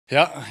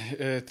Yeah,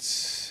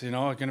 it's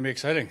going to be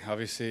exciting.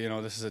 Obviously,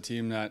 this is a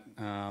team that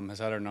has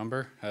had our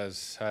number,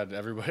 has had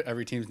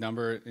every team's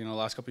number, the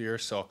last couple of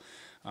years. So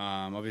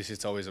obviously,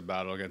 it's always a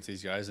battle against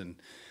these guys, and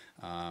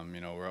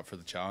we're up for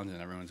the challenge,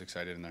 and everyone's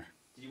excited in there.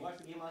 Did you watch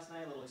the game last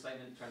night? A little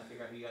excitement trying to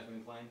figure out who you guys were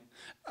going to be playing?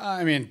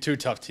 I mean, two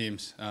tough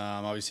teams.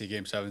 Obviously,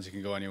 game sevens you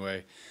can go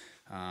anyway.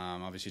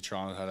 Obviously,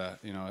 Toronto had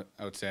a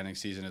outstanding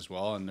season as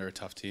well, and they're a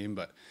tough team,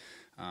 but.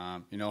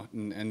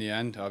 In the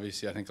end,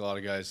 obviously, I think a lot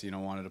of guys,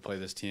 wanted to play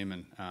this team,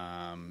 and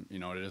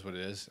it is what it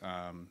is.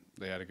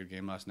 They had a good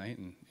game last night,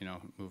 and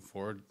move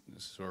forward.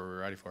 This is what we're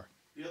ready for.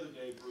 The other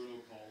day,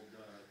 Bruno called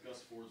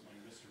Gus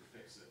Forsling Mr.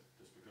 Fix-It,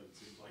 just because it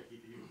seems like you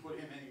can put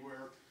him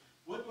anywhere.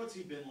 What's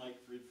he been like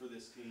for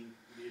this team?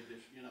 The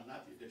addition,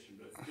 not the addition,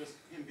 but just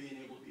him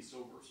being able to be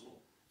so versatile.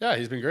 Yeah,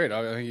 he's been great.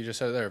 I think you just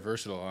said it there,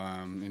 versatile.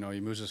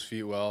 He moves his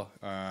feet well.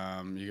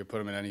 You could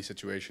put him in any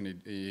situation.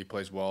 He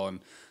plays well,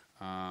 and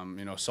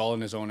solid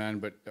in his own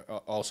end, but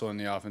also in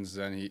the offense.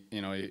 Then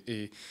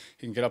he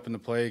can get up in the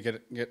play,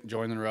 get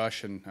join the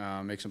rush, and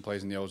make some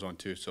plays in the O-zone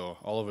too. So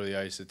all over the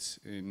ice, it's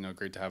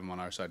great to have him on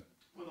our side.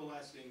 One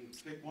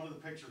of the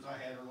pictures I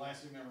had, or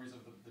lasting memories of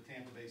the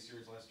Tampa Bay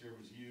series last year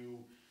was you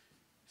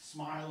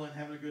smiling,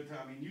 having a good time.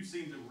 I mean, you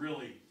seem to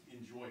really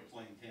enjoy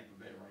playing Tampa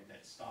Bay, right?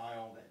 That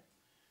style, that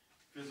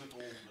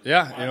physical.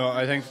 Yeah,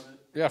 I think.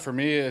 Yeah, for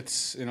me,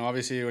 it's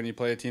obviously when you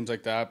play teams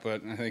like that,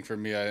 but I think for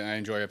me, I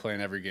enjoy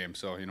playing every game.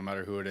 So no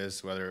matter who it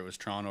is, whether it was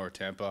Toronto or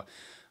Tampa,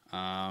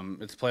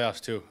 it's playoffs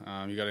too.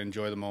 You got to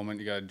enjoy the moment.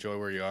 You got to enjoy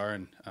where you are,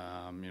 and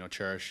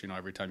cherish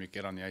every time you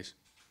get on the ice.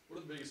 What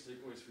are the biggest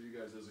takeaways for you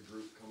guys as a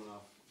group coming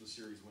off the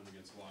series win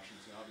against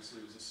Washington? Obviously,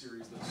 it was a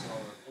series that saw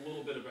a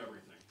little bit of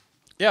everything.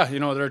 Yeah,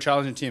 they're a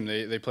challenging team.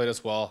 They played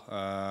us well.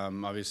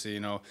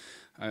 Obviously,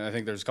 I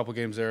think there's a couple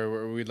games there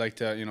where we'd like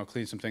to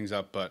clean some things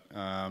up, but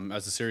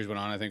as the series went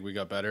on, I think we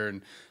got better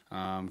and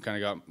kind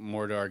of got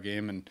more to our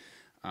game. And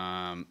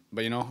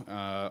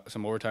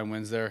some overtime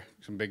wins there.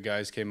 Some big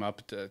guys came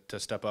up to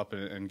step up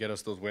and get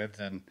us those wins.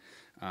 And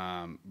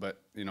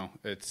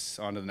it's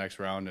on to the next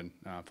round and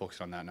focus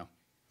on that now.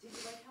 Did you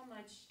like how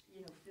much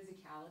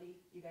physicality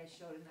you guys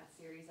showed in that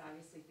series?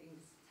 Obviously,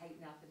 things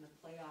tighten up in the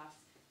playoffs.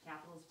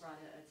 Capitals brought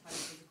a ton of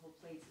physical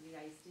play to the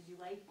ice. Did you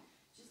like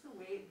just the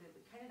way,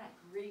 kind of that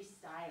gritty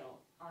style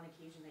on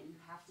occasion that you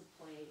have to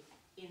play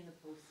in the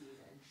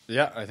postseason?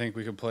 Yeah, I think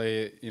we could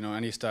play,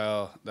 any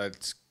style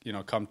that's,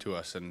 come to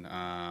us. And,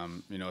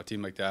 a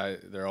team like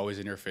that, they're always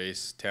in your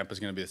face. Tampa's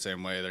going to be the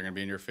same way. They're going to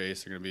be in your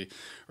face. They're going to be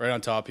right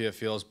on top of you, it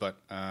feels. But,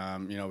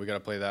 we got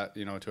to play that,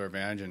 to our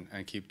advantage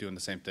and keep doing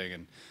the same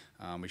thing.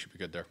 And we should be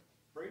good there.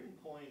 Brandon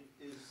Point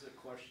is a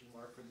question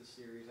mark for the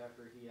series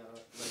after he had a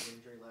leg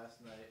injury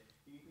last night.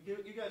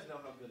 You guys know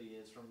how good he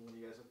is from when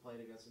you guys have played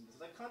against him. Does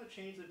that kind of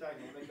change the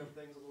dynamic of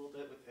things a little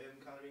bit with him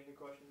kind of being a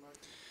question mark?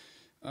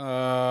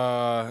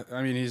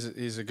 I mean,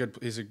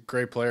 he's a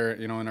great player,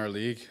 in our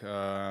league.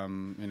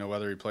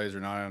 Whether he plays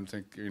or not, I don't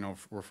think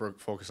we're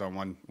focused on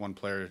one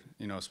player,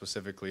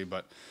 specifically.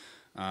 But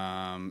they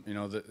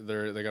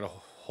got a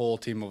whole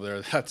team over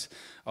there that's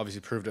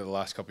obviously proved it the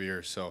last couple of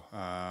years. So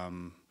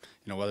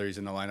whether he's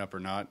in the lineup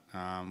or not,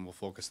 we'll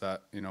focus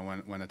that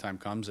when the time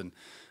comes. And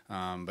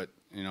but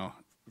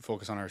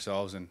focus on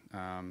ourselves and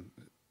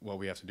what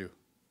we have to do.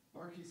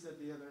 Markey said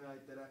the other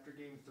night that after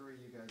Game 3,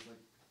 you guys like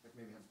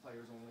maybe have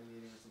players only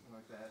meeting or something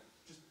like that.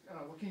 Just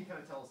what can you kind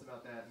of tell us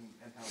about that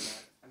and how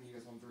that? I mean, you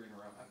guys won 3 in a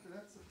row after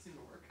that, so it seemed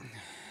to work.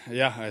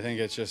 Yeah, I think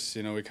it's just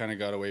we kind of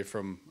got away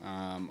from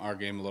our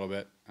game a little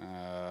bit.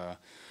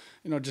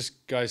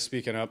 Just guys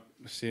speaking up,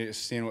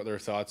 seeing what their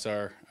thoughts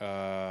are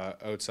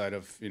outside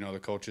of the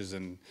coaches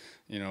and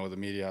the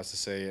media has to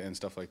say and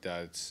stuff like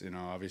that. It's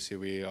obviously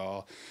we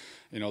all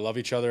love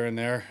each other in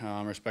there,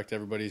 respect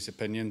everybody's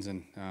opinions,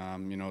 and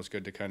it's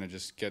good to kind of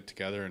just get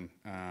together and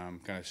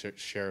kind of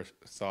share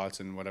thoughts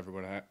and what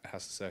everyone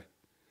has to say.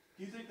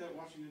 Do you think that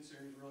Washington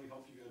series really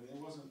helped you guys? I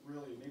mean, it wasn't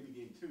really maybe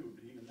game 2,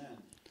 but even then,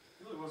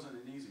 it really wasn't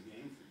an easy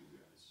game for you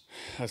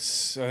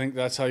guys. I think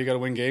that's how you got to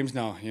win games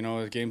now.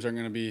 The games aren't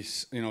going to be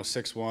 6-1,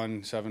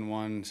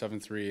 7-1,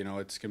 7-3.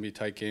 It's going to be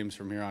tight games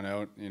from here on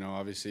out.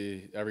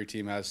 Obviously every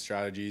team has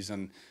strategies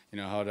and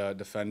how to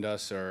defend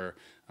us or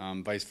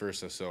vice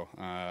versa. So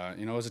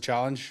it was a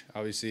challenge.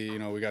 Obviously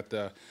we got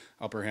the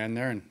upper hand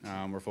there,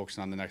 and we're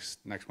focusing on the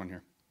next one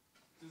here.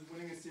 Does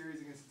winning a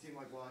series against a team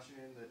like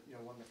Washington that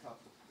won the cup,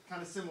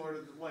 kind of similar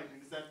to the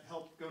Lightning, does that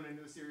help going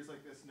into a series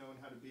like this, knowing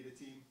how to beat a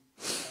team?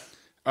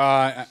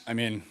 I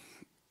mean.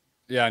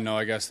 Yeah, no,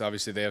 I guess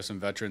obviously they have some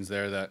veterans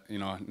there that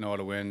know how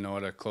to win, know how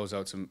to close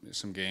out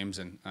some games,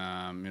 and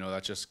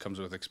that just comes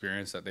with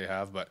experience that they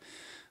have. But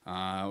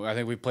I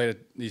think we've played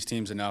these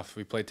teams enough.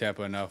 We played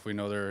Tampa enough. We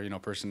know their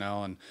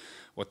personnel and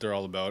what they're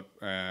all about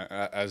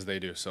as they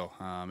do. So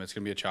it's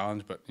gonna be a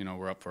challenge, but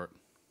we're up for it.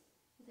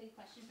 We'll take a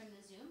question from the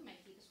Zoom.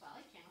 Mike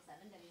Pasquale, Channel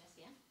 7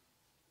 WSBN.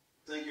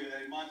 Thank you,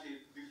 Monty.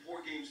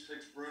 Before Game 6,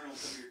 Bruno and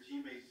some of your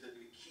teammates said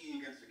the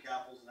key against the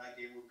Capitals in that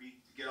game would be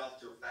to get off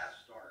to a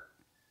fast start.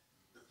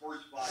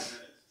 First 5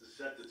 minutes to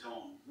set the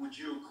tone. Would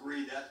you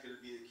agree that's going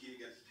to be the key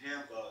against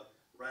Tampa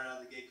right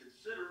out of the gate,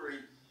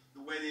 considering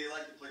the way they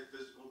like to play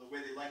physical, the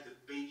way they like to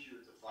bait you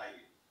into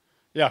fighting.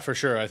 Yeah, for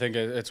sure. I think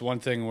it's one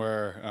thing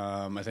where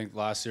I think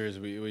last series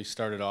we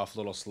started off a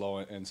little slow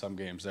in some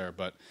games there,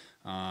 but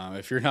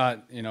if you're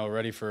not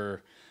ready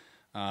for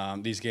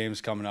these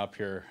games coming up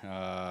here,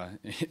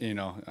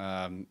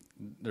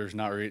 there's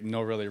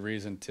no really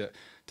reason to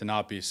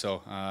not be.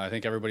 So I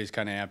think everybody's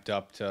kind of amped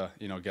up to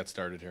get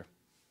started here.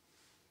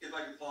 If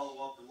I can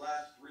follow up, the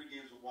last 3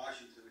 games of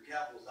Washington, the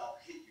Capitals out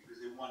hit you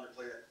because they wanted to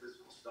play that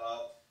physical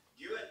style.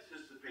 Do you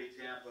anticipate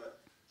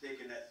Tampa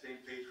taking that same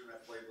page from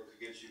that playbook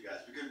against you guys?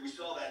 Because we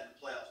saw that in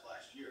the playoffs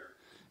last year.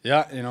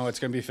 Yeah, it's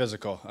going to be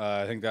physical.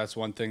 I think that's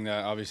one thing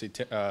that obviously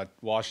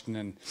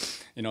Washington,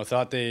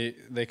 thought they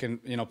can,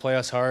 play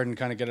us hard and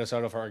kind of get us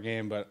out of our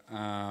game. But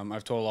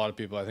I've told a lot of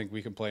people I think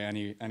we can play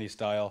any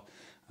style.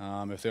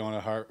 If they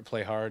want to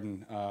play hard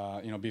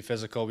and be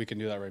physical, we can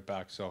do that right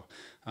back. So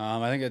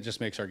I think it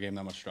just makes our game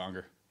that much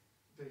stronger.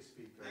 They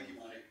speak. Thank you,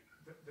 Mike.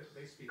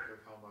 They speak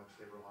of how much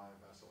they rely on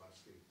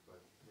Vasilevsky,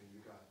 but I mean, you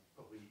got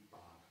elite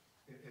Bob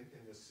in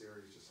this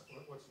series. Just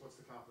what's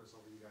the confidence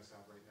level you guys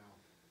have right now?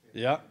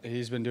 Yeah,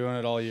 he's been doing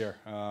it all year.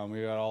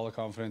 We got all the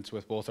confidence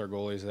with both our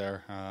goalies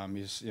there.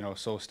 He's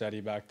so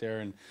steady back there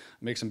and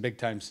makes some big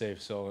time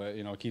saves. So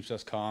keeps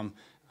us calm.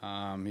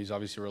 He's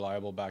obviously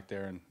reliable back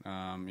there,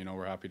 and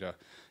we're happy to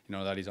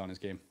that he's on his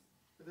game.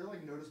 Are there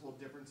like noticeable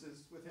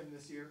differences with him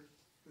this year?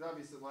 Because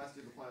obviously last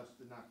year the playoffs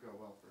did not go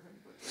well for him,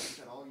 but like you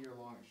said, all year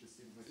long it just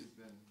seems like he's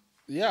been.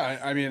 Yeah,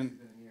 I mean, he's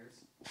been in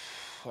years.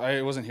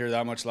 I wasn't here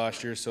that much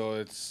last year, so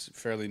it's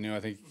fairly new. I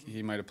think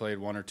he might have played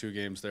 1 or 2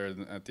 games there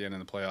at the end of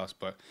the playoffs.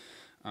 But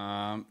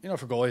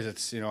for goalies,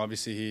 it's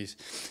obviously he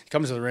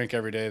comes to the rink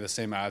every day, the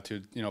same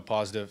attitude,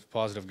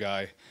 positive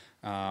guy.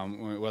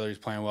 Whether he's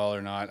playing well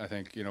or not, I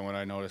think when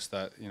I noticed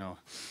that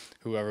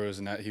whoever was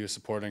in net, he was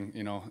supporting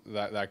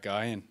that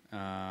guy, and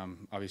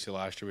obviously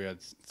last year we had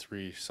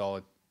 3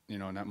 solid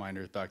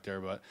netminders back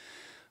there, but.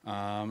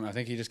 I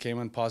think he just came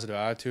in positive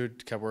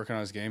attitude, kept working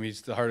on his game.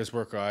 He's the hardest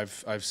worker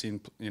I've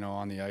seen,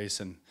 on the ice,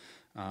 and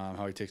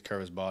how he takes care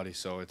of his body.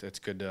 So it's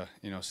good to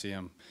see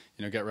him,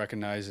 get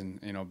recognized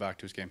and back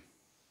to his game.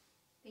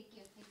 Thank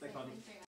you. Thanks, Monty. Thanks,